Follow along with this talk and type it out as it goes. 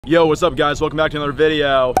Yo, what's up guys? Welcome back to another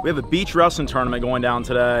video. We have a beach wrestling tournament going down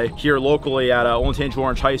today here locally at Old Angel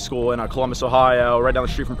Orange High School in Columbus, Ohio, right down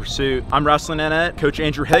the street from Pursuit. I'm wrestling in it. Coach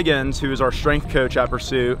Andrew Higgins, who is our strength coach at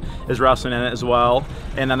Pursuit, is wrestling in it as well.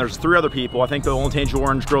 And then there's 3 other people. I think the Old Angel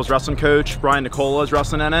Orange girls wrestling coach, Brian Nicola, is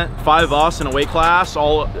wrestling in it. 5 of us in a weight class,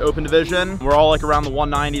 all open division. We're all like around the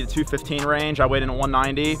 190 to 215 range. I weighed in at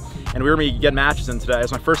 190. And we're gonna be getting matches in today.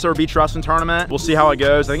 It's my first ever beach wrestling tournament. We'll see how it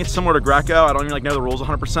goes. I think it's similar to Greco. I don't even know the rules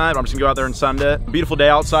 100%, but I'm just gonna go out there and send it. Beautiful day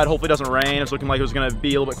outside. Hopefully it doesn't rain. It's looking like it was gonna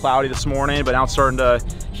be a little bit cloudy this morning, but now it's starting to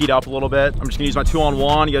heat up a little bit. I'm just gonna use my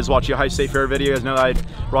 2-on-1. You guys watch the Ohio State Fair video. You guys know that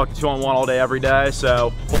I rock the 2-on-1 all day, every day.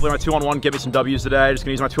 So hopefully my 2-on-1 get me some W's today. Just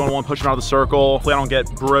gonna use my 2-on-1, push them out of the circle. Hopefully I don't get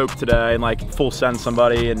broke today and like full send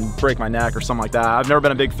somebody and break my neck or something like that. I've never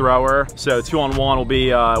been a big thrower, so 2-on-1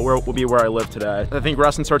 will be where I live today. I think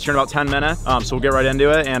wrestling starts here in about 10 minutes. So we'll get right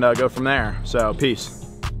into it and go from there. So peace.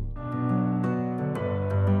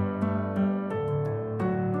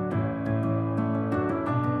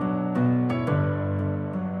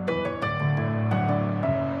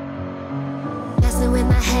 Messing with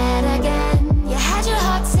my head again. You had your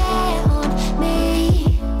heart set on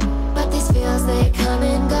me, but these feels, they come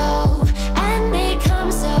and go, and they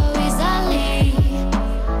come so easily.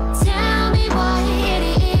 Tell me what it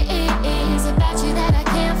is about you that I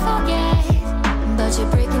can't forget, but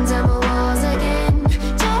you're breaking down my walls again,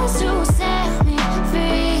 just to set me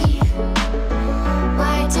free.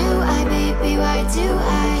 Why do I, baby, why do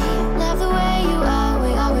I love the way you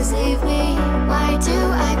always leave me? Why do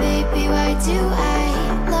I, baby, why do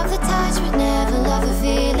I love the touch but never love the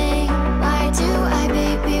feeling? Why do I,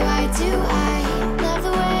 baby, why do I love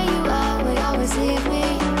the way you always leave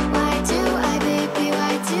me? Why do I, baby,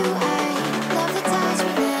 why do I love the touch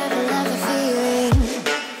but never love the feeling?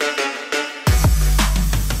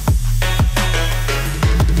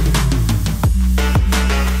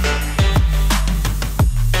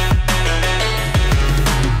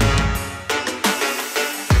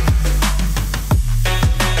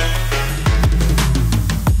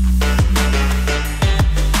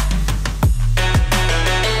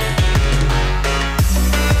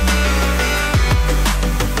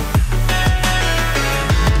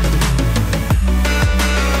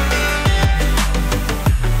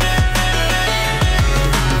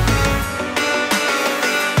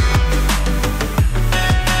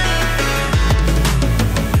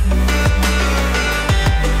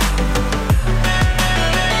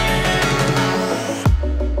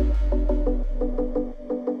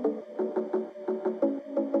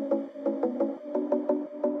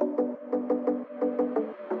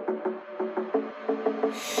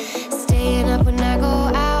 Staying up when I go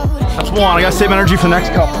out. That's one. I gotta save energy for the next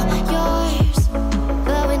couple. Yours.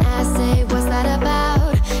 But when I say what's that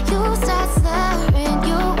about, you start slurring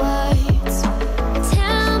your words.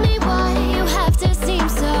 Tell me why you have to seem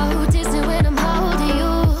so distant when I'm holding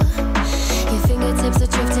you. Your fingertips are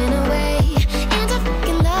drifting away, and I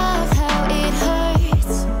fucking love how it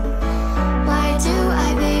hurts. Why do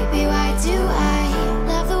I, baby, why do I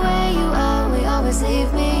love the way you always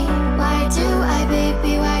leave me? Why do I,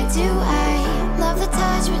 baby, why do I love the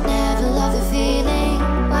touch but never love the feeling?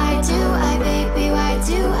 Why do I, baby, why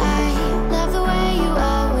do I love the way you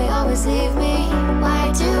always leave me?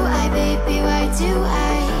 Why do I, baby, why do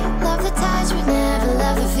I love the touch but never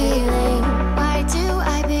love the feeling? Why do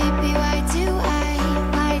I, baby, why do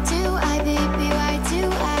why do I, baby, why do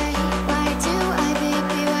why do I,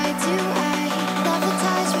 baby, why do I love the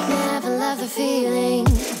touch but never love the feeling?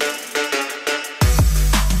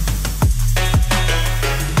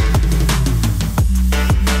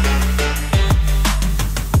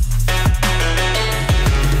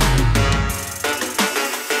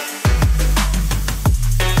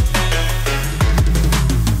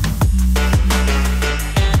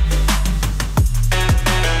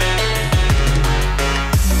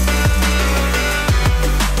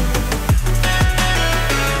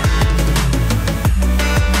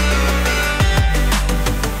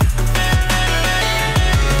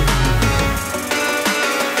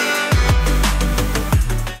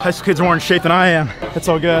 High school kids are more in shape than I am. It's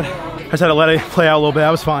all good. I just had to let it play out a little bit. I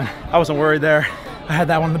was fine. I wasn't worried there. I had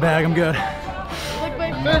that one in the bag. I'm good.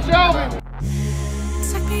 Sam Shalvey.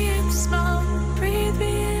 Suck me in small, breathe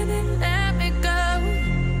me in and let me go.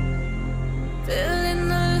 Filling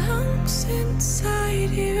the lungs inside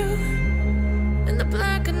you, and the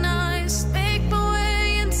blackened eyes make my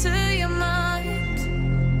way into your mind.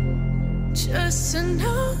 Just to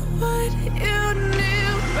know what you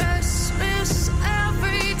knew. Restless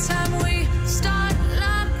every time we start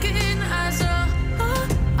locking eyes.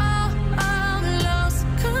 Lost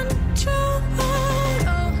control.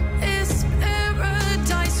 Oh, it's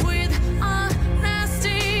paradise.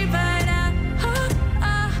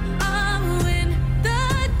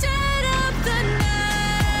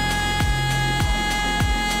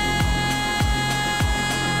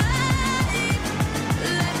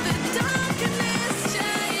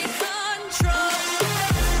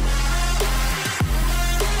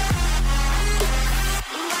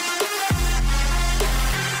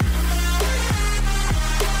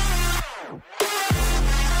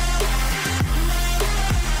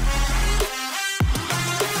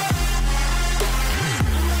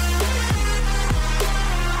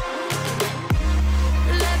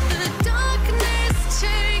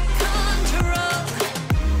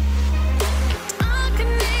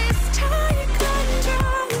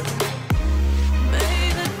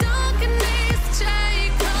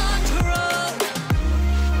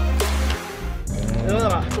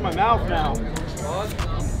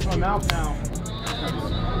 mouth now.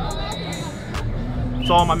 It's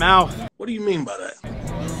all in my mouth. What do you mean by that?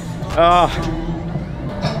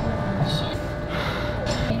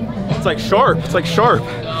 It's like sharp. It's like sharp.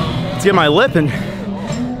 It's in my lip and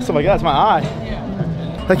stuff like that. It's my eye.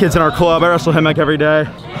 That kid's in our club. I wrestle him like every day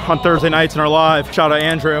on Thursday nights in our live. Shout out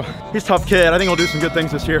Andrew. He's a tough kid. I think he'll do some good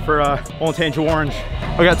things this year for Old St. George.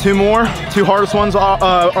 I got two more, two hardest ones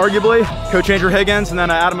arguably. Coach Andrew Higgins and then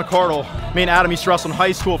Adam McCardle. Me and Adam used to wrestle in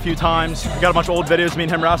high school a few times. I got a bunch of old videos of me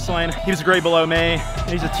and him wrestling. He was a grade below me. And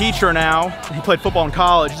he's a teacher now. He played football in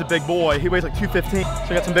college. He's a big boy. He weighs like 215. So I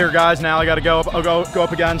got some bigger guys now I gotta go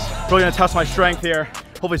up against. Really gonna test my strength here.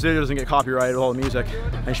 Hopefully this video doesn't get copyrighted with all the music.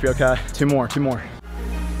 I should be okay. Two more. Take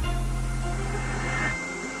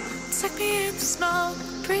me in the smoke,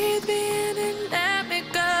 breathe me in and let me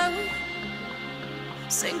go.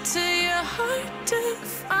 Sink to your heart to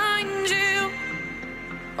find you.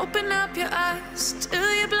 Open up your eyes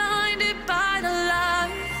till you're blinded by the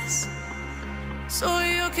lies, so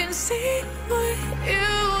you can see what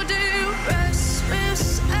you do.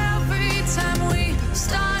 Restless every time we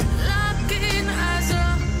start looking as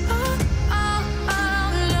a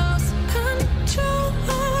lost control.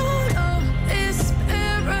 Oh, it's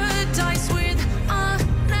paradise with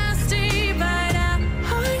honesty, but I'm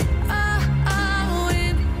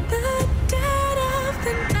in the dead of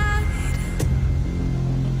the night.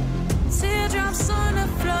 Teardrops on the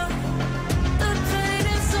floor. The pain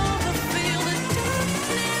is over. Feel the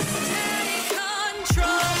darkness take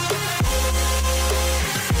control.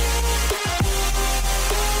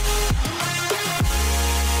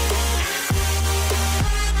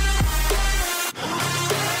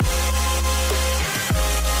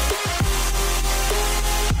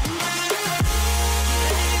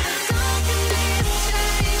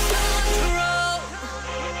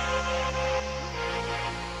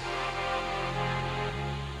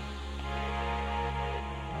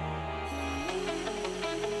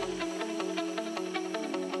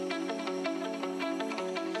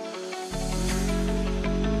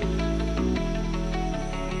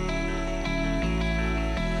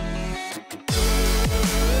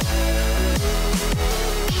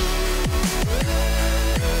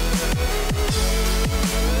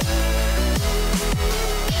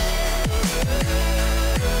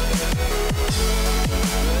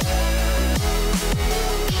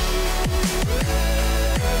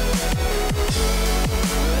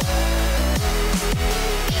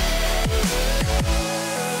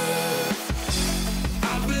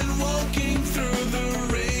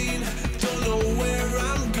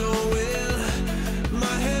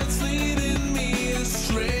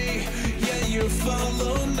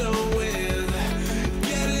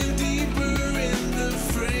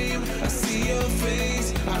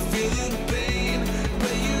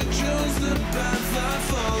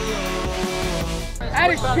 Out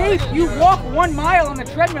of shape? You walk 1 mile on the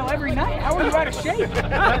treadmill every night. How are you out of shape?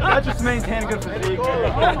 That just maintains good physique. Oh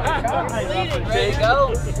my God. There you go.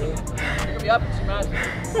 You're gonna be up in some matches.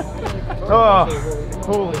 Oh,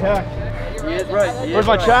 holy heck. He is right. Where's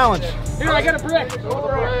my challenge? Here, I got a brick.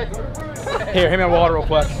 Here, hand me my water real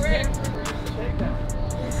quick.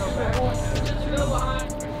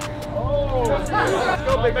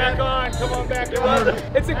 Go back on. Come on back.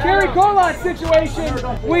 It's a Kerry Colon situation.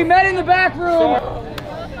 We met in the back room.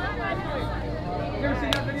 You ever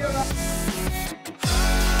seen that video?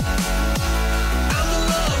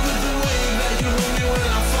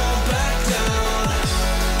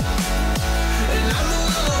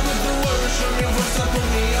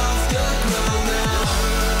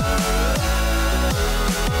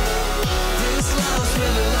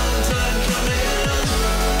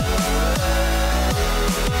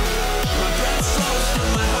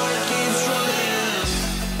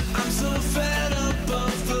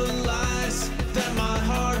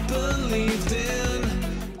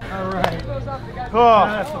 Oh,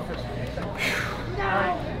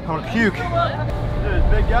 I'm gonna puke. Dude, this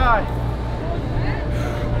big guy.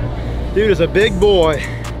 Dude is a big boy.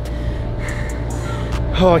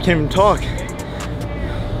 Oh, I can't even talk.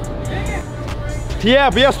 Yeah,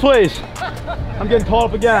 but yes, please. I'm getting called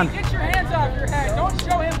up again. Get your hands off your head. Don't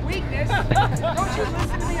show him weakness. Don't you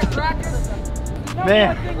listen to me at practice? No,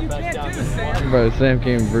 Man. one thing you can't do, Sam. Bro, Sam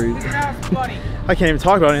can't breathe. Buddy. I can't even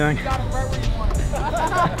talk about anything. You got him right where you want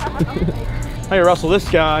him. I gotta wrestle this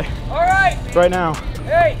guy All right. right now.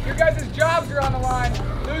 Hey, your guys' jobs are on the line.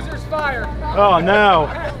 Losers fired. Oh no.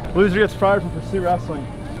 Loser gets fired from Pursuit Wrestling.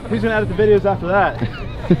 Who's gonna edit the videos after that?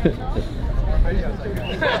 Okay,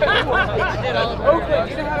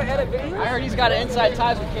 you know how to edit videos? I heard he's got an inside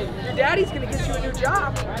ties with kids. Your daddy's gonna get you a new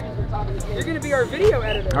job. You're gonna be our video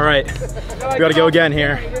editor. All right, So we gotta go again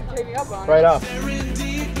here. You didn't take me up on it. Right up.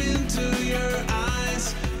 Deep into your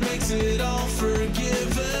eyes makes it all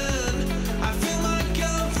forgiven. I feel my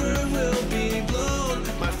cover will be blown,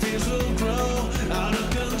 my fears will grow out of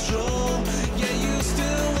control. Yeah, you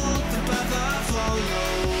still walk the path I follow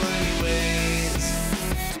anyways.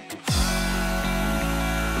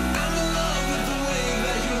 I'm in love with the way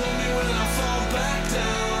that you hold me when I fall back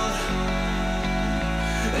down,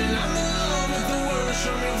 and I'm in love with the words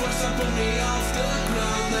from your voice that pull me off the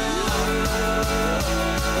ground now.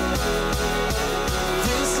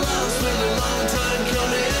 This love's been a long time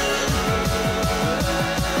coming.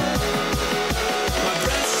 My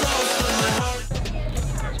breath's lost in my heart.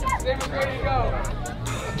 Sam was ready to go.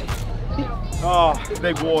 Oh,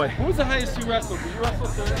 big boy. What was the highest you wrestled? Did you wrestle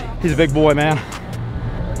 30? He's a big boy, man.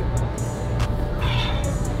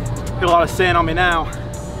 Get a lot of sand on me now.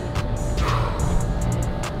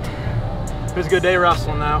 It was a good day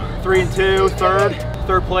wrestling now. 3 and 2,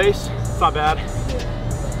 third place. It's not bad.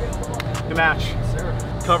 Good match.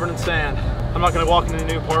 Covered in sand. I'm not gonna walk into a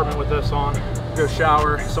new apartment with this on. Go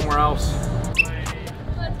shower somewhere else.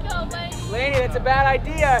 Let's go, Laney. Laney, that's a bad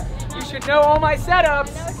idea. You should know all my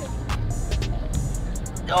setups.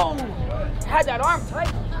 No! Had that arm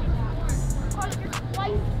tight. On your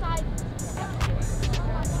slice side.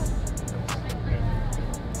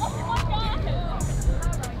 Oh my God.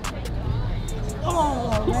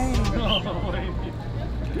 Oh, Laney.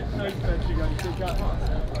 Nice catch, you guys. Good job.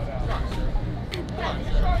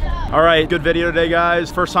 All right, good video today, guys.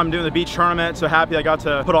 First time doing the beach tournament, so happy I got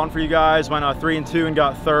to put on for you guys. Went 3 and 2 and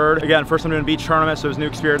got third. Again, first time doing a beach tournament, so it was a new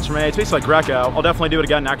experience for me. It's basically like Greco. I'll definitely do it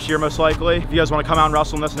again next year, most likely. If you guys want to come out and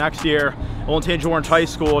wrestle in this next year, Old Tangent Orange High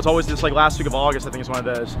School. It's always this like last week of August, I think is when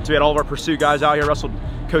it is. So we had all of our Pursuit guys out here. Wrestled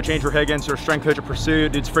Coach Andrew Higgins, our strength coach at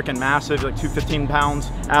Pursuit. Dude's freaking massive, like 215 pounds.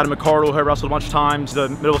 Adam McCardle, who I wrestled a bunch of times. He's a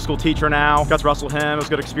middle school teacher now. Got to wrestle him. It was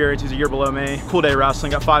a good experience. He's a year below me. Cool day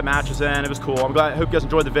wrestling. Got 5 matches in. It was cool. I hope you guys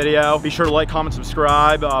enjoyed the video. Be sure to like, comment,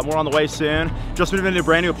 subscribe. More on the way soon. Just moved into a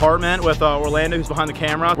brand new apartment with Orlando, who's behind the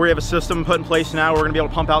camera. We have a system put in place now. We're gonna be able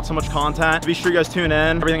to pump out so much content. Be sure you guys tune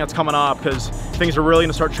in. Everything that's coming up, because things are really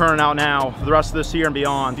gonna start churning out now for the rest of this year and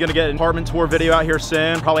beyond. You're gonna get an apartment tour video out here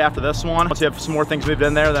soon, probably after this one. Once you have some more things moved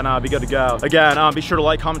in there, then be good to go. Again, be sure to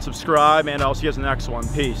like, comment, subscribe, and I'll see you guys in the next one.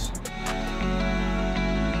 Peace.